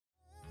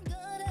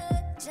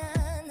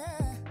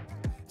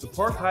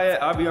Park Hyatt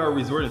Aviara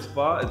Resort and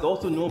Spa is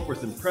also known for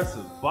its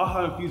impressive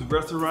Baja-infused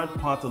restaurant,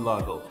 Ponto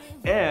Lago,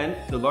 and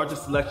the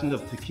largest selection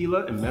of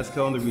tequila and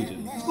mezcal in the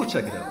region. Let's go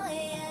check it out.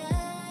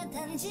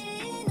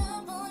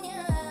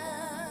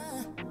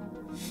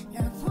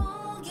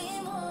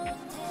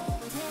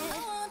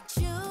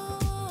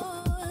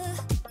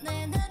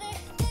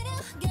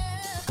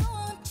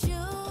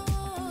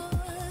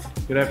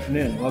 Good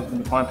afternoon.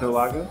 Welcome to Ponto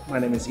Lago. My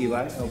name is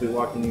Eli. I'll be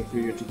walking you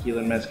through your tequila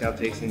and mezcal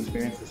tasting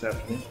experience this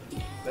afternoon.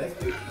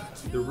 Thank you.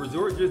 The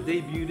resort just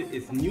debuted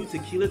its new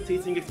tequila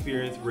tasting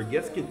experience where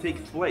guests can take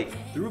flight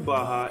through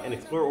Baja and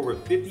explore over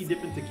 50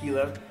 different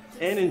tequila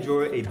and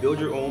enjoy a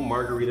build-your-own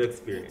margarita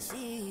experience.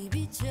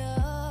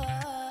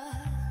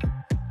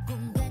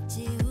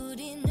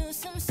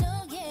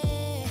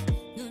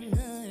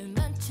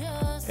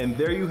 And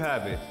there you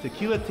have it,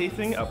 tequila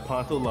tasting at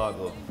Ponto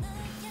Lago.